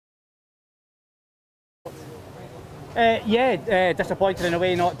Disappointed in a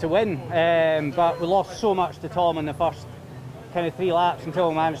way not to win, but we lost so much to Tom in the first kind of 3 laps until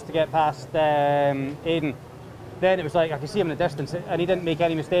we managed to get past Aidan. Then it was like I could see him in the distance and he didn't make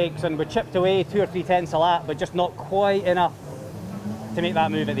any mistakes, and we chipped away 2 or 3 tenths a lap, but just not quite enough to make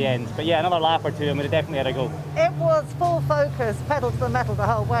that move at the end. But yeah, another lap or two and we'd have definitely had a go. It was full focus, pedal to the metal the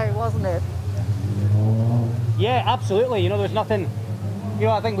whole way, wasn't it? Yeah, absolutely. There was nothing,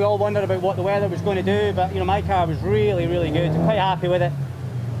 I think we all wondered about what the weather was going to do, but my car was really, really good. Quite happy with it.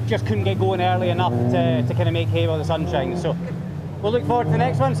 Just couldn't get going early enough to kind of make hay while the sun shines. So we'll look forward to the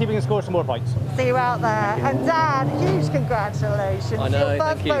next one, see if we can score some more points. See you out there. And Dan, huge congratulations. I know, your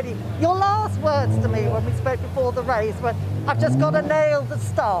first podium. Your last words to me when we spoke before the race were, I've just got to nail the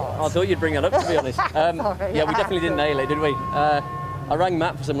start. I thought you'd bring that up, to be honest. Sorry, yeah, we definitely didn't nail it, did we? I rang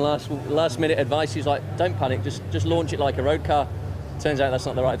Matt for some last minute advice. He's like, don't panic, just launch it like a road car. Turns out that's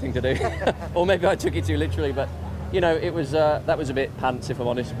not the right thing to do. Or maybe I took it too literally, but it was that was a bit pants, if I'm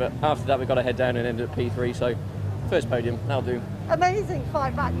honest. But after that, we got to head down and ended at P3. So first podium, that'll do. Amazing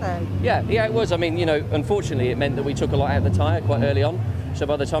fight back there. Yeah, it was. I mean, unfortunately, it meant that we took a lot out of the tyre quite early on. So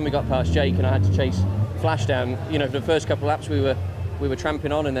by the time we got past Jake and I had to chase Flash down, for the first couple of laps we were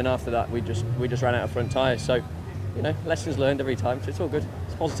tramping on, and then after that we just ran out of front tyres. So, lessons learned every time. So it's all good.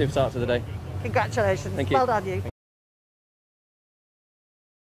 It's a positive start to the day. Congratulations. Thank you. Well done, you.